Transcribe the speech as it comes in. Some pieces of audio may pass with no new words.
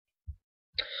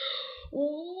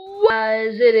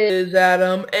As it is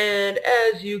Adam, and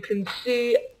as you can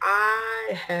see,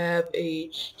 I have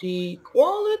HD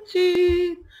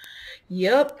quality.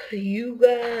 Yup, you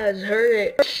guys heard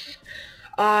it.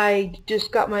 I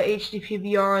just got my HD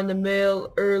PVR in the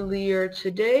mail earlier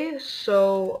today,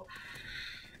 so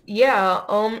yeah,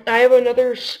 I have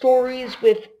another stories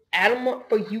with Adam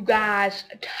for you guys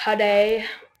today.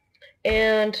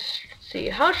 And let's see,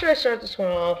 how should I start this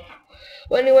one off?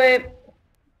 Well, anyway,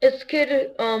 this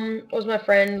kid was my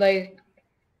friend. Like,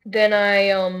 then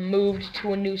I moved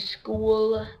to a new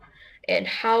school and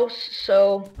house,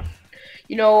 so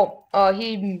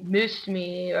he missed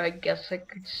me, I guess I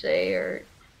could say, or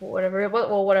whatever.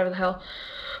 Well, whatever the hell.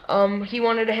 He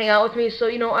wanted to hang out with me, so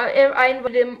I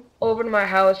invited him over to my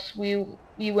house. We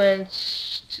went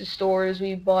to stores.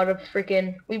 We bought a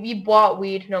freaking we bought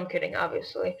weed. No, I'm kidding.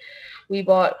 Obviously, we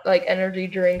bought like energy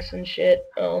drinks and shit.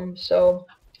 So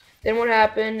then what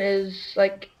happened is,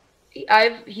 like,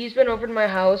 he's been over to my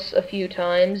house a few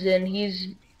times, and he's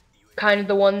kind of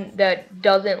the one that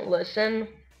doesn't listen.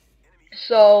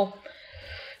 So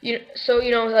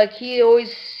like,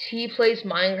 he plays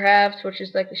Minecraft, which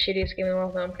is like the shittiest game in the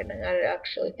world. No, I'm kidding. I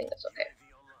actually think it's okay.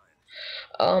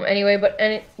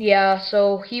 Anyway, yeah,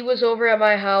 so he was over at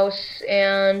my house,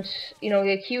 and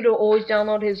like, he would always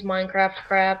download his Minecraft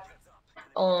crap.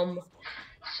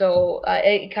 So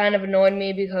it kind of annoyed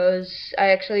me because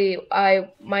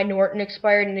my Norton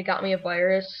expired and it got me a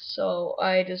virus. So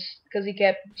because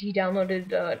he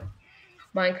downloaded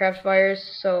Minecraft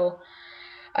virus, so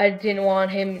I didn't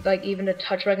want him, like, even to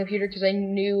touch my computer, because I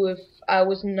knew if I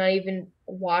was not even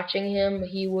watching him,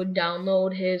 he would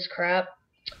download his crap.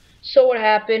 So what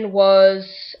happened was,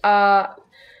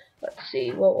 let's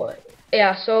see,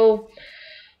 yeah, so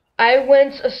I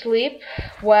went asleep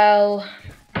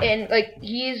and like,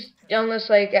 he's done this,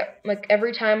 like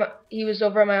every time he was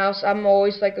over at my house, I'm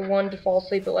always like the one to fall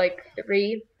asleep at like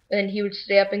 3, and he would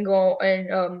stay up and go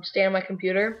and stay on my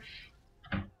computer.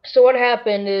 So what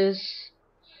happened is,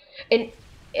 and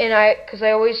because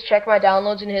I always check my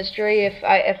downloads in history if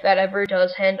that ever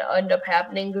does end up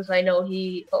happening, because I know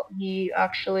he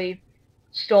actually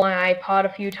stole my iPod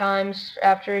a few times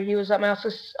after he was at my house.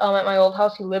 At my old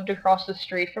house, he lived across the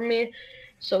street from me,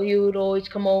 so he would always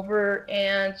come over,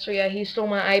 and so yeah, he stole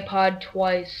my iPod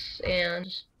twice, and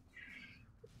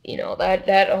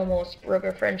that almost broke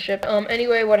our friendship.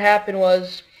 Anyway, what happened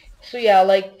was, so yeah,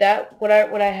 like that, what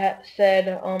I had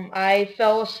said, I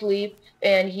fell asleep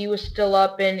and he was still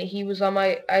up, and he was on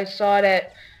my, I saw it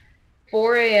at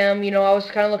 4 a.m. I was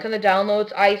kind of looking at the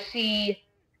downloads. I see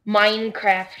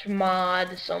Minecraft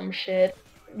mod, some shit,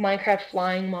 Minecraft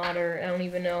flying mod, or I don't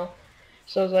even know.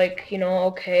 So I was like,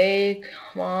 okay,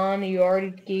 come on, you already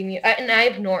gave me, and I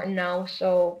have Norton now,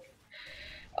 so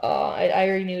I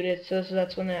renewed it, so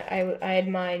that's when I had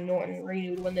my Norton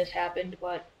renewed when this happened.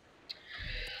 But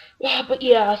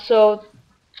yeah, so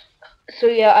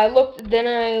yeah, I looked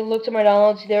at my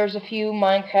downloads. There's a few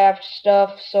Minecraft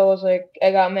stuff, so I was like,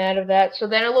 I got mad at that. So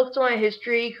then I looked at my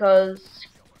history, because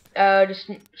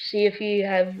just see if he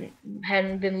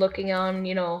hadn't been looking on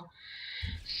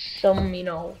some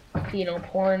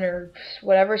porn or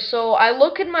whatever. So I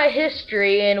look at my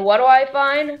history, and what do I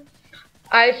find?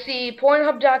 I see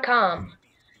Pornhub.com.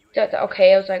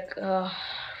 Okay, I was like,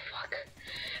 fuck.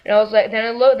 And I was like, then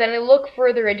I look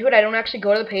further into it. I don't actually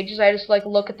go to the pages. I just like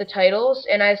look at the titles,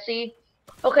 and I see,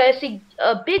 okay, I see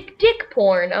big dick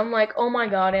porn. I'm like, oh my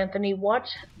god, Anthony, what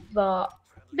the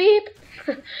beep?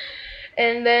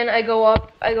 And then I go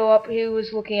up. He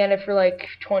was looking at it for like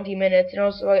 20 minutes, and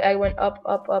I went up,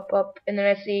 up, up, up, and then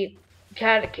I see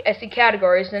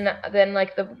categories, and then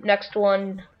like the next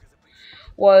one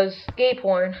was gay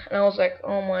porn, and I was like,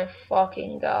 oh my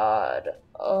fucking god.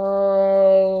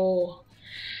 Oh.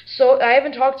 So I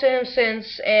haven't talked to him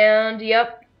since, and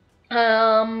yep,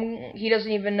 he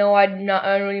doesn't even know I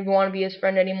don't even want to be his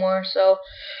friend anymore. So,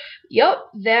 yep,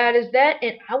 that is that,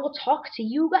 and I will talk to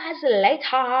you guys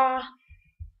later.